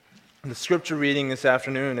The scripture reading this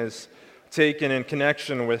afternoon is taken in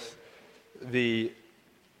connection with the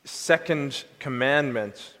second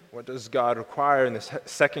commandment. What does God require in the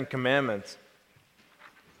second commandment?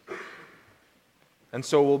 And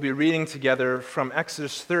so we'll be reading together from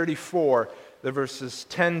Exodus 34, the verses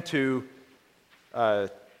 10 to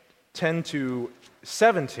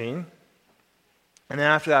 17, and then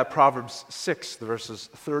after that Proverbs 6, the verses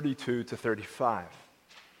 32 to 35.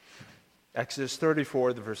 Exodus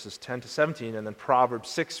 34, the verses 10 to 17, and then Proverbs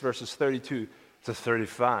 6, verses 32 to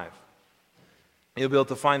 35. You'll be able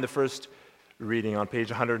to find the first reading on page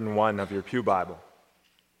 101 of your Pew Bible.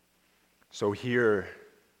 So here,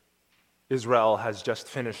 Israel has just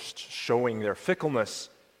finished showing their fickleness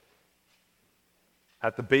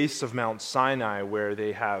at the base of Mount Sinai, where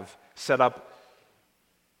they have set up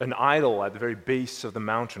an idol at the very base of the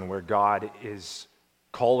mountain where God is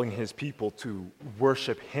calling his people to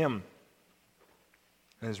worship him.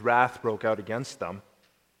 And his wrath broke out against them.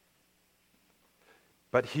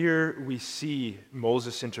 But here we see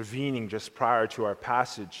Moses intervening just prior to our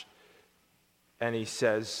passage, and he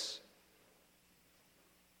says,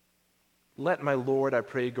 "Let my Lord, I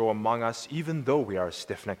pray, go among us, even though we are a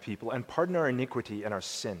stiff-necked people, and pardon our iniquity and our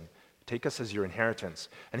sin. Take us as your inheritance."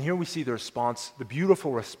 And here we see the response, the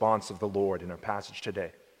beautiful response of the Lord in our passage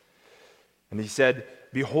today. And he said,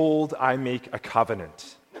 "Behold, I make a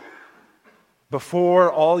covenant. Before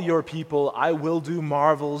all your people, I will do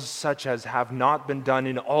marvels such as have not been done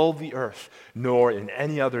in all the earth, nor in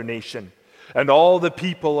any other nation. And all the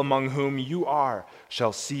people among whom you are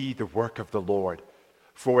shall see the work of the Lord.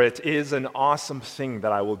 For it is an awesome thing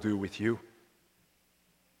that I will do with you.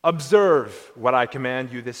 Observe what I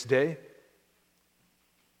command you this day.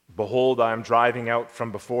 Behold, I am driving out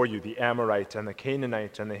from before you the Amorite and the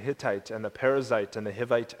Canaanite and the Hittite and the Perizzite and the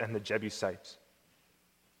Hivite and the Jebusite.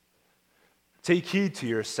 Take heed to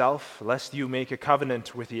yourself, lest you make a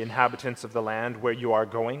covenant with the inhabitants of the land where you are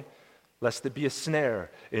going, lest it be a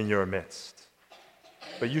snare in your midst.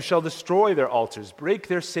 But you shall destroy their altars, break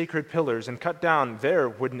their sacred pillars, and cut down their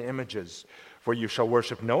wooden images. For you shall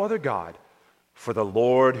worship no other God, for the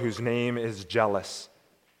Lord, whose name is jealous,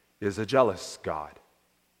 is a jealous God.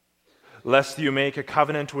 Lest you make a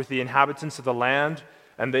covenant with the inhabitants of the land,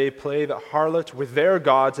 and they play the harlot with their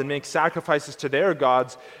gods and make sacrifices to their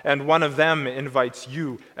gods, and one of them invites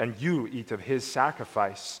you, and you eat of his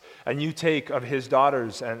sacrifice, and you take of his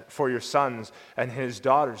daughters and for your sons, and his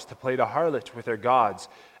daughters to play the harlot with their gods,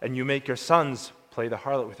 and you make your sons play the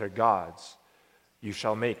harlot with their gods. You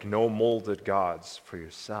shall make no molded gods for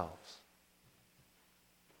yourselves."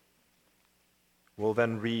 We'll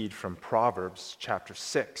then read from Proverbs chapter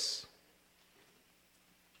 6.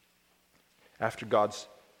 After God's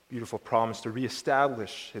beautiful promise to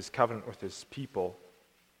reestablish his covenant with his people,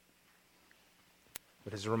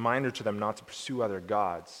 but as a reminder to them not to pursue other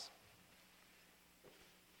gods.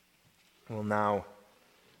 We'll now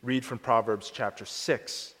read from Proverbs chapter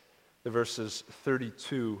 6, the verses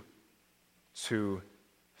 32 to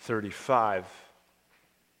 35.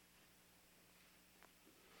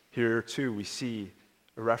 Here too we see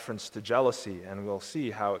a reference to jealousy, and we'll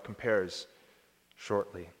see how it compares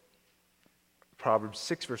shortly. Proverbs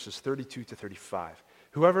 6, verses 32 to 35.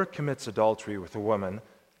 "Whoever commits adultery with a woman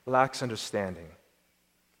lacks understanding.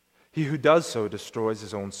 He who does so destroys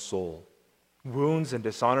his own soul. Wounds and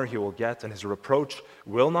dishonor he will get, and his reproach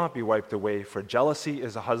will not be wiped away, for jealousy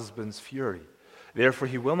is a husband's fury. Therefore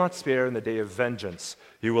he will not spare in the day of vengeance.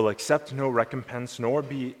 He will accept no recompense, nor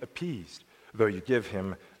be appeased, though you give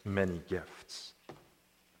him many gifts."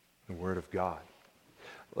 The word of God.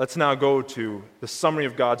 Let's now go to the summary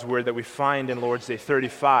of God's word that we find in Lord's Day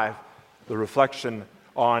 35, the reflection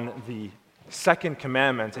on the second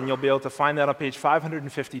commandment, and you'll be able to find that on page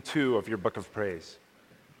 552 of your book of praise.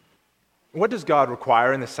 What does God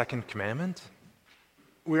require in the second commandment?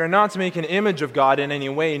 We are not to make an image of God in any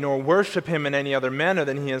way, nor worship him in any other manner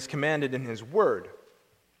than he has commanded in his word.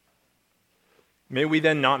 May we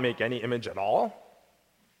then not make any image at all?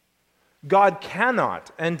 God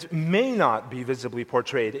cannot and may not be visibly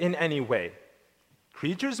portrayed in any way.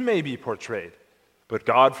 Creatures may be portrayed, but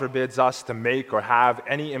God forbids us to make or have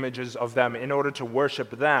any images of them in order to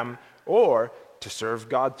worship them or to serve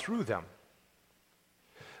God through them.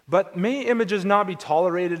 But may images not be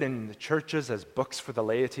tolerated in the churches as books for the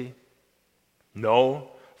laity?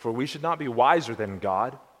 No, for we should not be wiser than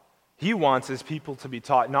God. He wants his people to be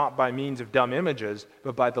taught not by means of dumb images,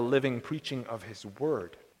 but by the living preaching of his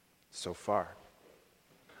word. So far.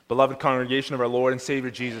 Beloved congregation of our Lord and Savior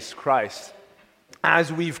Jesus Christ,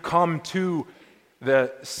 as we've come to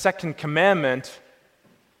the second commandment,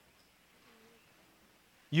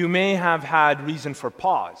 you may have had reason for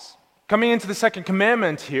pause. Coming into the second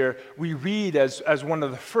commandment here, we read as one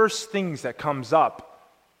of the first things that comes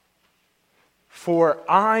up, "For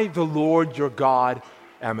I, the Lord your God,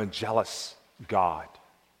 am a jealous God."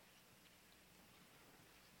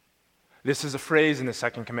 This is a phrase in the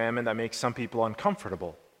second commandment that makes some people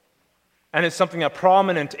uncomfortable. And it's something that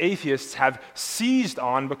prominent atheists have seized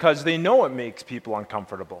on because they know it makes people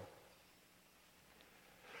uncomfortable.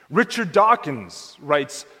 Richard Dawkins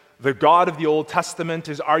writes, "The God of the Old Testament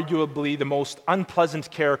is arguably the most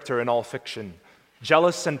unpleasant character in all fiction,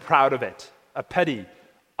 jealous and proud of it, a petty,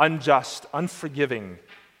 unjust, unforgiving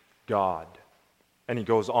God." And he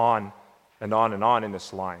goes on and on and on in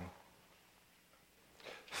this line.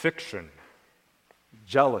 Fiction,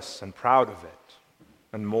 jealous and proud of it,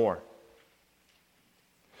 and more.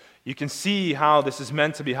 You can see how this is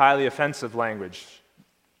meant to be highly offensive language.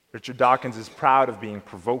 Richard Dawkins is proud of being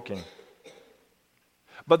provoking.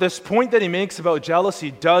 But this point that he makes about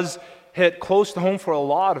jealousy does hit close to home for a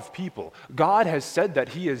lot of people. God has said that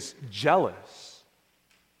he is jealous.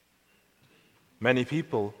 Many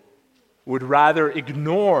people would rather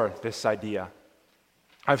ignore this idea.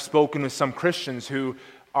 I've spoken with some Christians who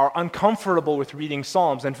are uncomfortable with reading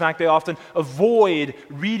Psalms. In fact, they often avoid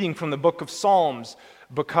reading from the book of Psalms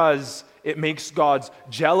because it makes God's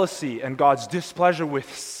jealousy and God's displeasure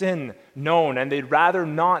with sin known, and they'd rather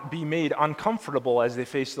not be made uncomfortable as they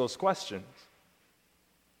face those questions.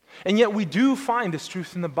 And yet we do find this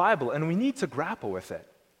truth in the Bible, and we need to grapple with it.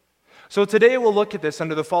 So today we'll look at this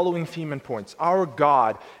under the following theme and points. Our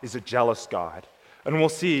God is a jealous God. And we'll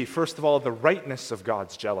see, first of all, the rightness of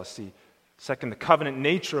God's jealousy. Second, the covenant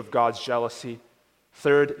nature of God's jealousy.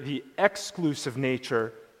 Third, the exclusive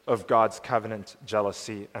nature of God's covenant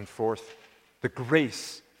jealousy. And fourth, the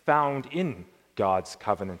grace found in God's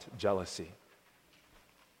covenant jealousy.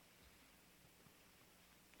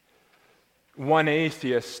 One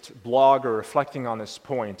atheist blogger reflecting on this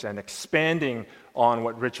point and expanding on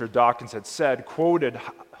what Richard Dawkins had said quoted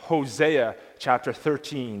Hosea chapter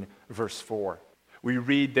 13, verse 4. We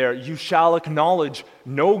read there, "You shall acknowledge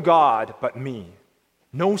no God but me,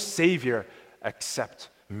 no Savior except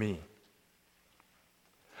me."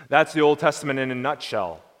 That's the Old Testament in a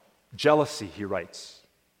nutshell. Jealousy, he writes.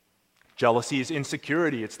 Jealousy is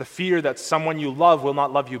insecurity. It's the fear that someone you love will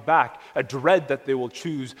not love you back, a dread that they will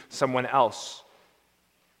choose someone else.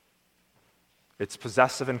 It's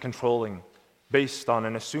possessive and controlling, based on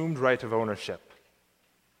an assumed right of ownership.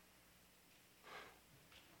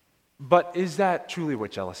 But is that truly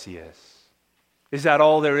what jealousy is? Is that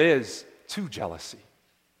all there is to jealousy?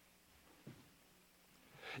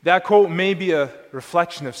 That quote may be a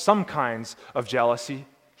reflection of some kinds of jealousy,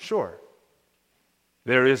 sure.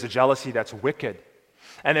 There is a jealousy that's wicked,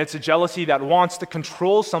 and it's a jealousy that wants to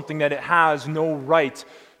control something that it has no right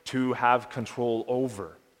to have control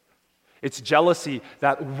over. It's jealousy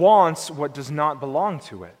that wants what does not belong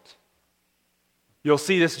to it. You'll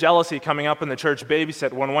see this jealousy coming up in the church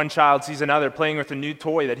babysit when one child sees another playing with a new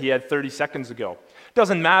toy that he had 30 seconds ago. It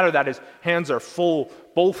doesn't matter that his hands are full,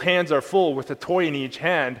 both hands are full with a toy in each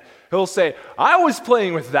hand. He'll say, "I was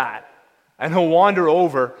playing with that." And he'll wander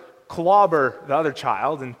over, clobber the other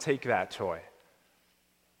child, and take that toy.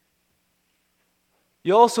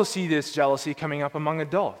 You also see this jealousy coming up among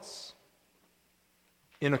adults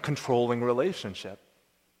in a controlling relationship.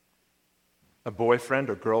 A boyfriend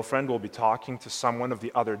or girlfriend will be talking to someone of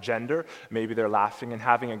the other gender. Maybe they're laughing and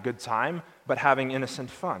having a good time, but having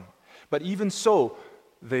innocent fun. But even so,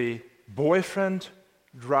 the boyfriend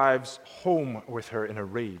drives home with her in a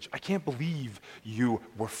rage. "I can't believe you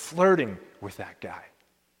were flirting with that guy."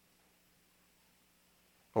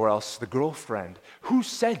 Or else the girlfriend, "Who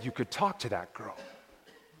said you could talk to that girl?"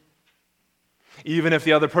 Even if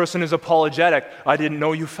the other person is apologetic, "I didn't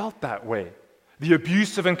know you felt that way." The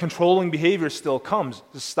abusive and controlling behavior still comes,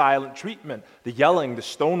 the silent treatment, the yelling, the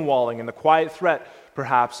stonewalling, and the quiet threat,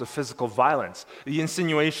 perhaps, of physical violence. The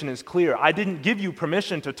insinuation is clear. "I didn't give you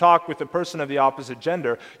permission to talk with a person of the opposite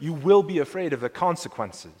gender. You will be afraid of the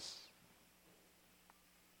consequences."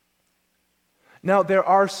 Now, there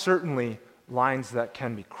are certainly lines that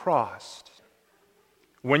can be crossed.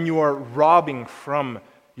 When you are robbing from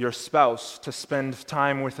your spouse to spend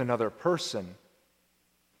time with another person,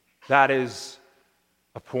 that is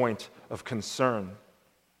a point of concern.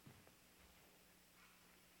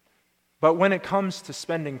 But when it comes to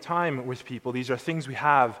spending time with people, these are things we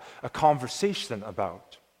have a conversation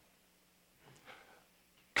about.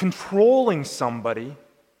 Controlling somebody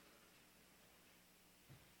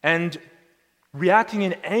and reacting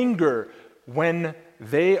in anger when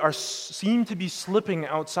they seem to be slipping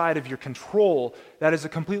outside of your control, that is a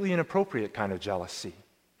completely inappropriate kind of jealousy.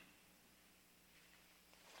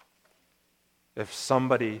 If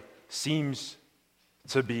somebody seems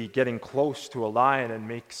to be getting close to a line and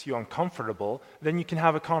makes you uncomfortable, then you can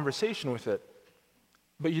have a conversation with it.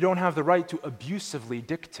 But you don't have the right to abusively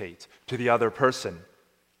dictate to the other person.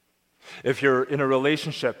 If you're in a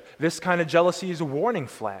relationship, this kind of jealousy is a warning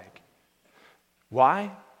flag.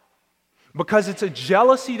 Why? Because it's a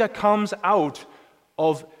jealousy that comes out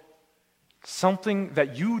of something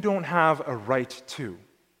that you don't have a right to.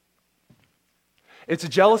 It's a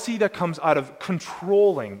jealousy that comes out of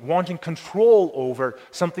controlling, wanting control over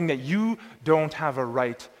something that you don't have a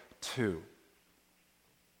right to.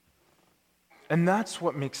 And that's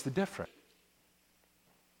what makes the difference.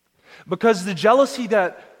 Because the jealousy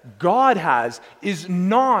that God has is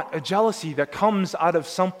not a jealousy that comes out of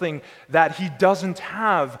something that He doesn't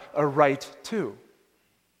have a right to.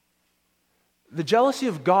 The jealousy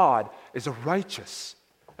of God is a righteous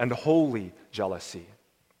and holy jealousy.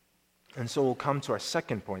 And so we'll come to our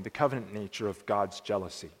second point, the covenant nature of God's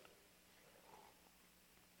jealousy.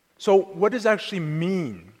 So what does it actually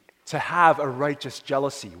mean to have a righteous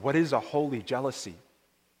jealousy? What is a holy jealousy?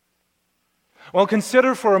 Well,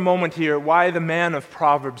 consider for a moment here why the man of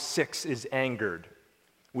Proverbs 6 is angered.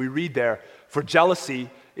 We read there, "For jealousy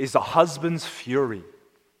is a husband's fury.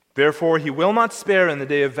 Therefore he will not spare in the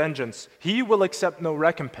day of vengeance. He will accept no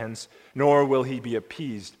recompense, nor will he be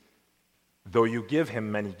appeased, though you give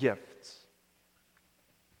him many gifts."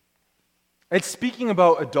 It's speaking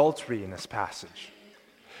about adultery in this passage.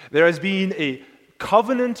 There has been a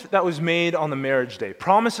covenant that was made on the marriage day.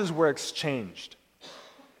 Promises were exchanged.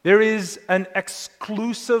 There is an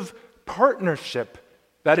exclusive partnership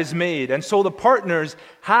that is made. And so the partners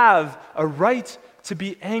have a right to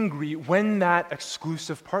be angry when that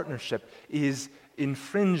exclusive partnership is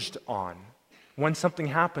infringed on, when something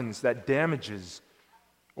happens that damages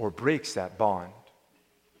or breaks that bond.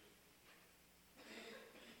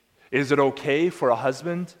 Is it okay for a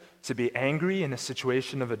husband to be angry in a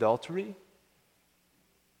situation of adultery?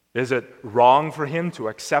 Is it wrong for him to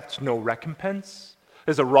accept no recompense?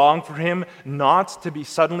 Is it wrong for him not to be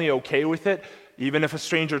suddenly okay with it, even if a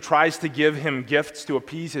stranger tries to give him gifts to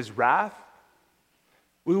appease his wrath?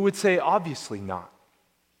 We would say, obviously not.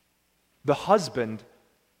 The husband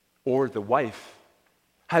or the wife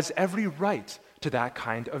has every right to that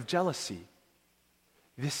kind of jealousy.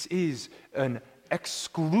 This is an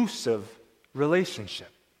exclusive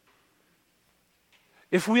relationship.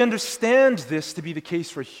 If we understand this to be the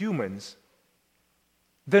case for humans,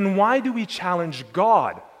 then why do we challenge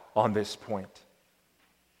God on this point?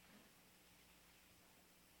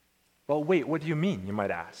 Well, wait, what do you mean, you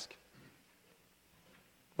might ask?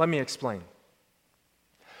 Let me explain.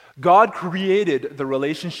 God created the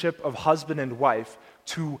relationship of husband and wife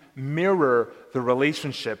to mirror the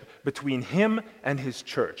relationship between Him and His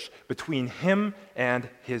church, between Him and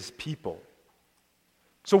His people.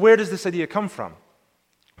 So where does this idea come from?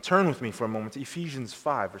 Turn with me for a moment to Ephesians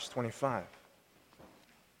 5, verse 25.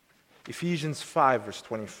 Ephesians 5, verse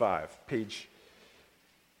 25, page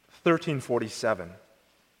 1347.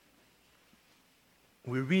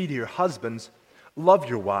 We read here, "Husbands, love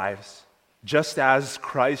your wives, just as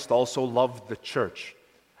Christ also loved the church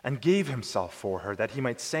and gave himself for her, that he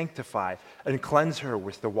might sanctify and cleanse her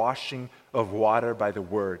with the washing of water by the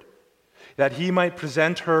word, that he might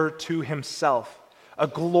present her to himself, a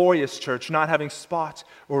glorious church, not having spot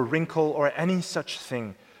or wrinkle or any such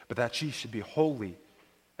thing, but that she should be holy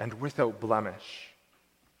and without blemish."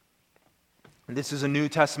 And this is a New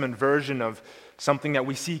Testament version of something that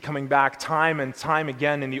we see coming back time and time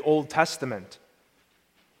again in the Old Testament.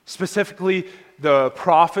 Specifically, the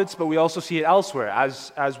prophets, but we also see it elsewhere,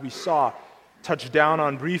 as we saw, touched down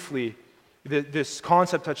on briefly, this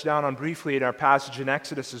concept touched down on briefly in our passage in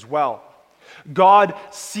Exodus as well. God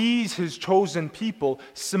sees His chosen people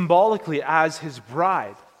symbolically as His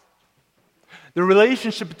bride. The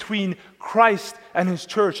relationship between Christ and His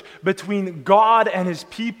church, between God and His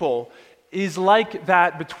people, is like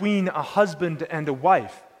that between a husband and a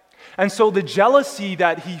wife. And so the jealousy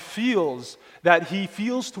that he feels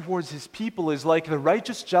towards his people is like the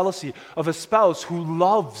righteous jealousy of a spouse who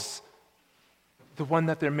loves the one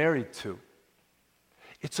that they're married to.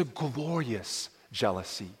 It's a glorious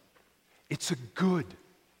jealousy. It's a good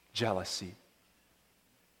jealousy.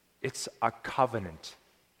 It's a covenant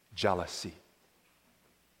jealousy.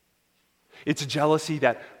 It's a jealousy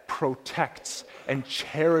that protects and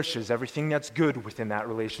cherishes everything that's good within that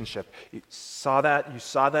relationship. You saw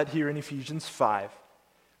that here in Ephesians 5.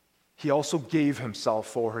 He also gave himself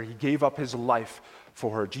for her. He gave up his life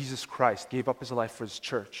for her. Jesus Christ gave up his life for his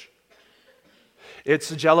church.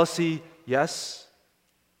 It's a jealousy, yes,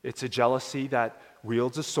 it's a jealousy that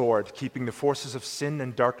wields a sword, keeping the forces of sin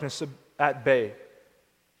and darkness at bay.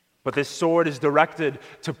 But this sword is directed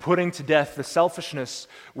to putting to death the selfishness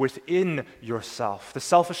within yourself, the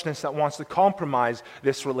selfishness that wants to compromise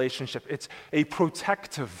this relationship. It's a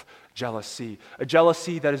protective jealousy, a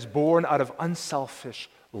jealousy that is born out of unselfish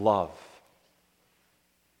love,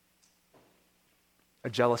 a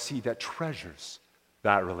jealousy that treasures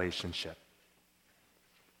that relationship.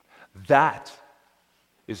 That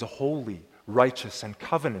is a holy, righteous, and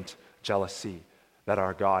covenant jealousy that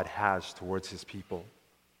our God has towards his people.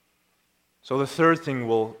 So the third thing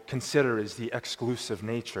we'll consider is the exclusive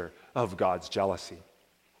nature of God's jealousy.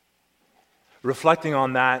 Reflecting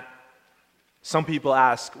on that, some people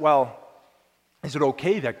ask, well, is it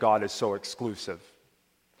okay that God is so exclusive?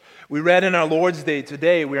 We read in our Lord's Day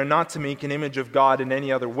today, we are not to make an image of God in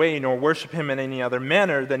any other way, nor worship him in any other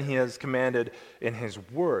manner than he has commanded in his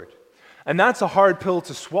word. And that's a hard pill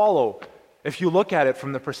to swallow if you look at it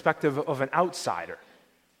from the perspective of an outsider.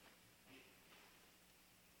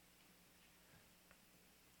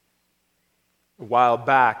 A while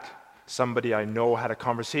back, somebody I know had a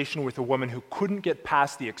conversation with a woman who couldn't get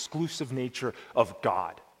past the exclusive nature of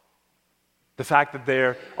God. The fact that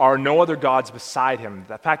there are no other gods beside him,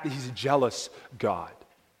 the fact that he's a jealous God.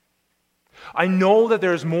 I know that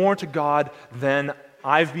there's more to God than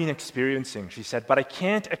I've been experiencing, she said, but I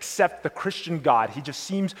can't accept the Christian God. He just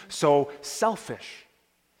seems so selfish.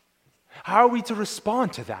 How are we to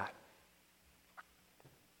respond to that?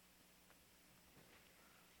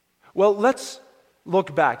 Well, let's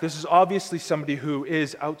look back. This is obviously somebody who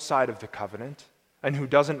is outside of the covenant and who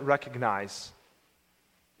doesn't recognize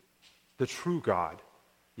the true God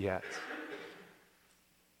yet.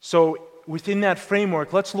 So within that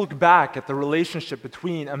framework, let's look back at the relationship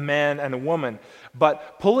between a man and a woman,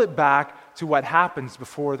 but pull it back to what happens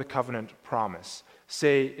before the covenant promise.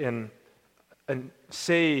 Say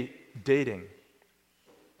dating.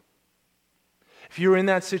 If you're in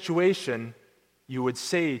that situation, you would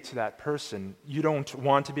say to that person, you don't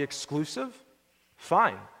want to be exclusive?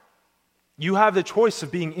 Fine. You have the choice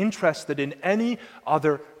of being interested in any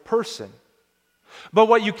other person. But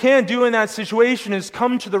what you can't do in that situation is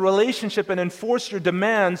come to the relationship and enforce your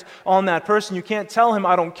demands on that person. You can't tell him,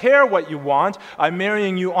 I don't care what you want. I'm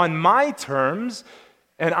marrying you on my terms,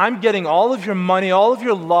 and I'm getting all of your money, all of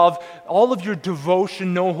your love, all of your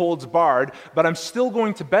devotion, no holds barred, but I'm still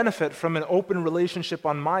going to benefit from an open relationship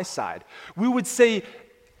on my side. We would say,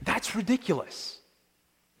 that's ridiculous.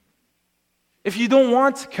 If you don't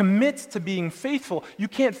want to commit to being faithful, you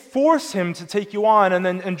can't force him to take you on and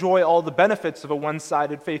then enjoy all the benefits of a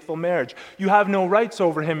one-sided faithful marriage. You have no rights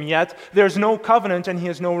over him yet. There's no covenant, and he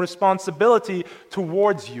has no responsibility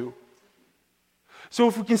towards you. So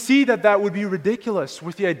if we can see that that would be ridiculous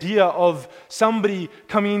with the idea of somebody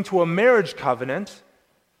coming into a marriage covenant,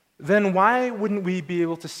 then why wouldn't we be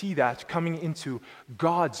able to see that coming into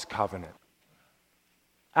God's covenant?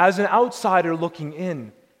 As an outsider looking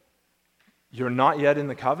in, you're not yet in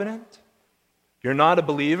the covenant? You're not a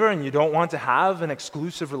believer and you don't want to have an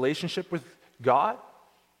exclusive relationship with God?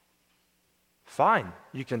 Fine,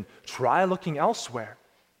 you can try looking elsewhere.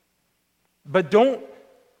 But don't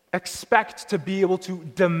expect to be able to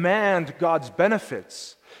demand God's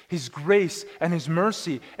benefits, his grace and his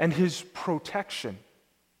mercy and his protection.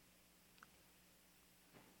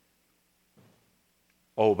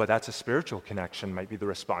 Oh, but that's a spiritual connection, might be the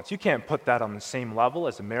response. You can't put that on the same level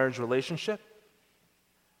as a marriage relationship.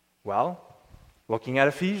 Well, looking at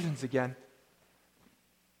Ephesians again.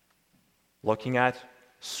 Looking at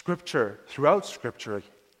Scripture, throughout Scripture,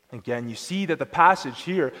 again, you see that the passage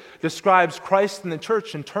here describes Christ and the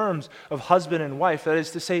church in terms of husband and wife, that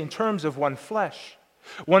is to say, in terms of one flesh.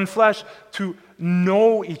 One flesh to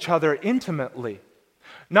know each other intimately.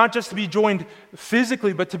 Not just to be joined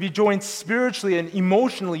physically, but to be joined spiritually and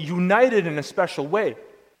emotionally, united in a special way.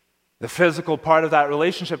 The physical part of that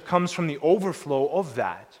relationship comes from the overflow of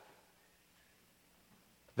that.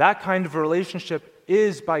 That kind of a relationship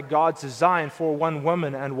is by God's design for one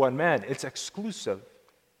woman and one man. It's exclusive.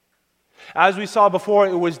 As we saw before,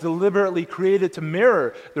 it was deliberately created to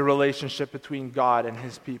mirror the relationship between God and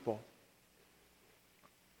his people.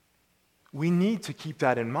 We need to keep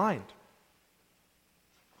that in mind.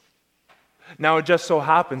 Now, it just so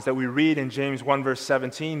happens that we read in James 1 verse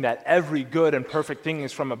 17 that every good and perfect thing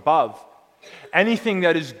is from above. Anything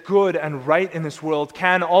that is good and right in this world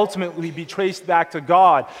can ultimately be traced back to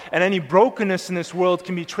God, and any brokenness in this world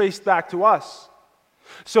can be traced back to us.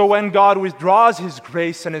 So when God withdraws his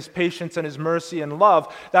grace and his patience and his mercy and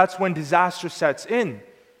love, that's when disaster sets in.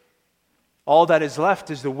 All that is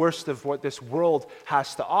left is the worst of what this world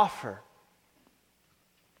has to offer.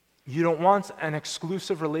 You don't want an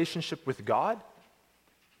exclusive relationship with God?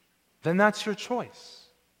 then that's your choice.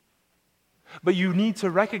 But you need to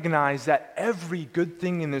recognize that every good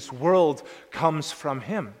thing in this world comes from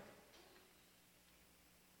Him.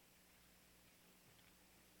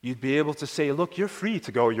 You'd be able to say, look, you're free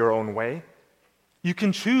to go your own way. You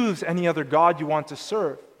can choose any other God you want to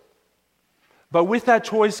serve. But with that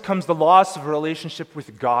choice comes the loss of a relationship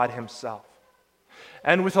with God Himself.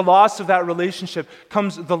 And with the loss of that relationship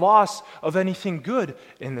comes the loss of anything good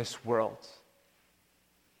in this world.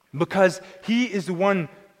 Because He is the one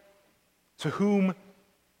to whom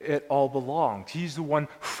it all belongs. He's the one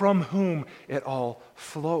from whom it all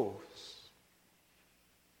flows.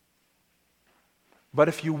 But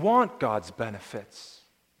if you want God's benefits,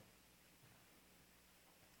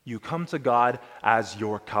 you come to God as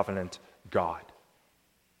your covenant God.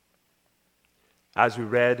 As we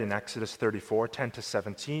read in Exodus 34, 10 to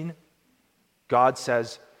 17, God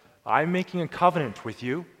says, I'm making a covenant with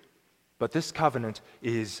you, but this covenant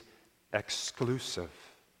is exclusive.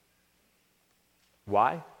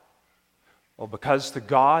 Why? Well, because to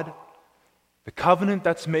God, the covenant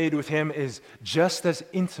that's made with Him is just as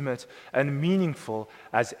intimate and meaningful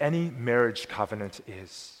as any marriage covenant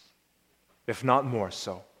is, if not more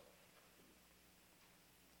so.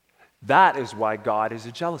 That is why God is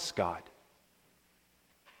a jealous God.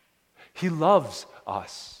 He loves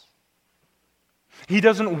us. He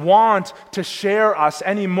doesn't want to share us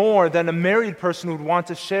any more than a married person would want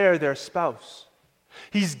to share their spouse.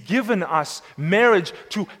 He's given us marriage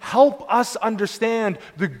to help us understand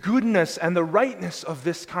the goodness and the rightness of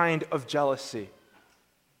this kind of jealousy.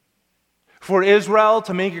 For Israel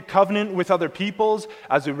to make a covenant with other peoples,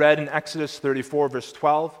 as we read in Exodus 34, verse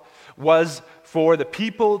 12, was for the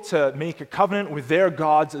people to make a covenant with their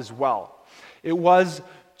gods as well. It was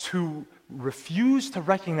to refuse to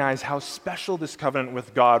recognize how special this covenant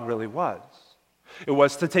with God really was. It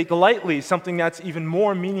was to take lightly something that's even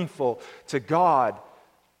more meaningful to God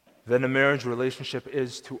than a marriage relationship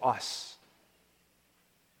is to us.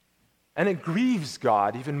 And it grieves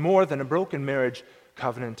God even more than a broken marriage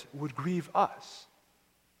covenant would grieve us.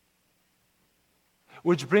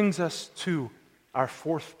 Which brings us to our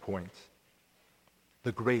fourth point,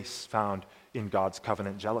 the grace found in God's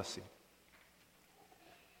covenant jealousy.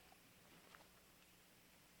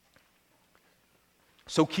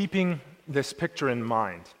 So keeping this picture in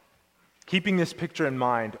mind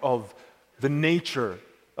of the nature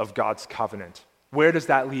of God's covenant, where does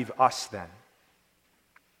that leave us then?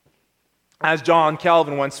 As John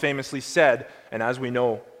Calvin once famously said, and as we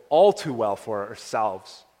know all too well for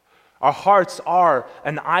ourselves, our hearts are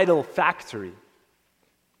an idol factory.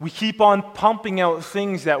 We keep on pumping out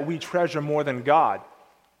things that we treasure more than God.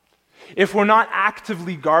 If we're not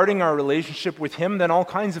actively guarding our relationship with Him, then all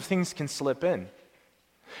kinds of things can slip in.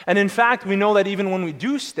 And in fact, we know that even when we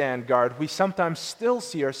do stand guard, we sometimes still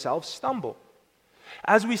see ourselves stumble.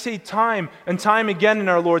 As we say time and time again in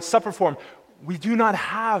our Lord's Supper form, we do not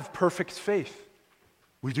have perfect faith.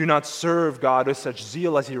 We do not serve God with such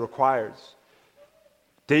zeal as He requires.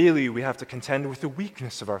 Daily, we have to contend with the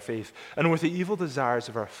weakness of our faith and with the evil desires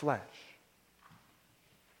of our flesh.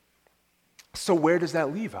 So where does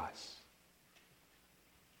that leave us?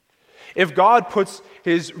 If God puts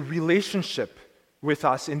His relationship with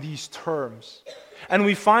us in these terms, and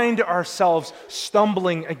we find ourselves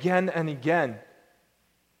stumbling again and again,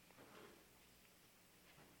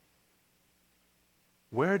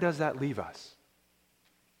 where does that leave us?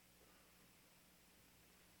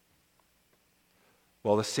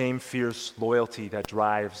 Well, the same fierce loyalty that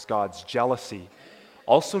drives God's jealousy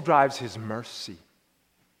also drives His mercy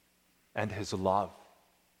and His love.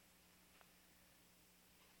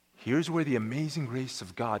 Here's where the amazing grace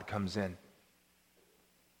of God comes in.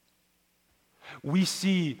 We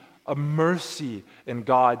see a mercy in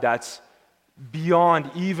God that's beyond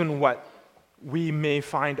even what we may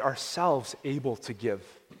find ourselves able to give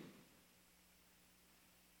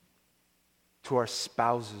to our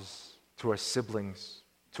spouses, to our siblings,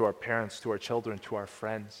 to our parents, to our children, to our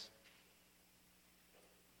friends.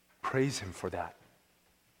 Praise Him for that.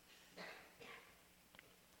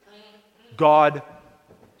 God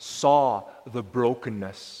saw the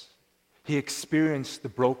brokenness. He experienced the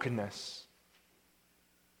brokenness.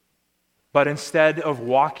 But instead of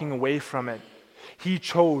walking away from it, He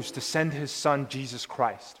chose to send His Son, Jesus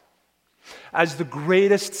Christ, as the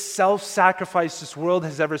greatest self-sacrifice this world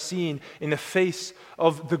has ever seen in the face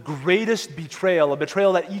of the greatest betrayal, a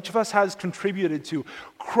betrayal that each of us has contributed to.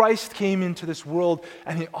 Christ came into this world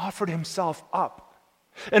and He offered Himself up.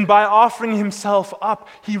 And by offering Himself up,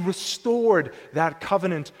 He restored that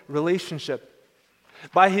covenant relationship.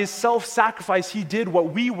 By His self-sacrifice, He did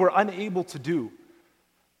what we were unable to do.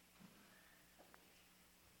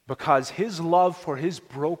 because his love for his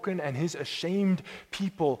broken and his ashamed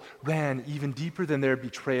people ran even deeper than their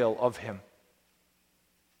betrayal of him.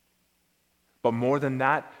 But more than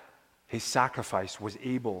that, his sacrifice was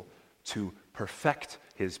able to perfect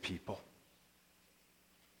his people.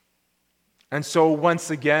 And so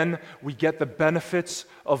once again, we get the benefits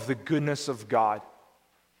of the goodness of God.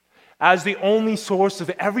 As the only source of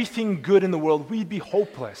everything good in the world, we'd be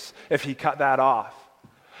hopeless if he cut that off.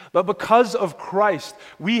 But because of Christ,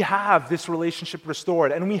 we have this relationship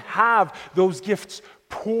restored, and we have those gifts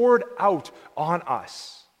poured out on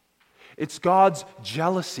us. It's God's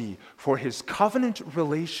jealousy for his covenant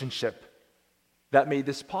relationship that made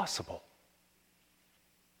this possible.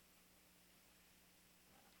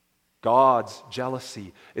 God's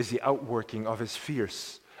jealousy is the outworking of his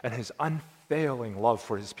fierce and his unfailing love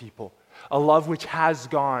for his people, a love which has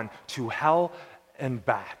gone to hell and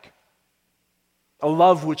back, a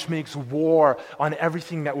love which makes war on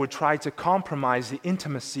everything that would try to compromise the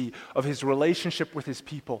intimacy of his relationship with his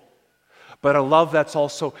people, but a love that's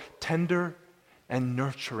also tender and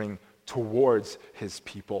nurturing towards his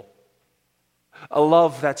people. A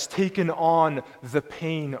love that's taken on the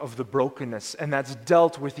pain of the brokenness and that's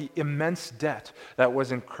dealt with the immense debt that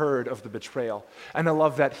was incurred of the betrayal. And a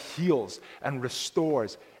love that heals and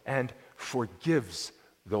restores and forgives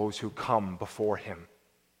those who come before him.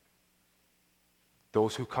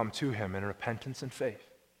 Those who come to him in repentance and faith.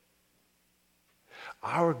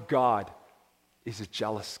 Our God is a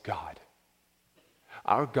jealous God.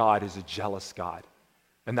 Our God is a jealous God.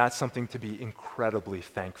 And that's something to be incredibly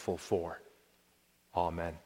thankful for. Amen.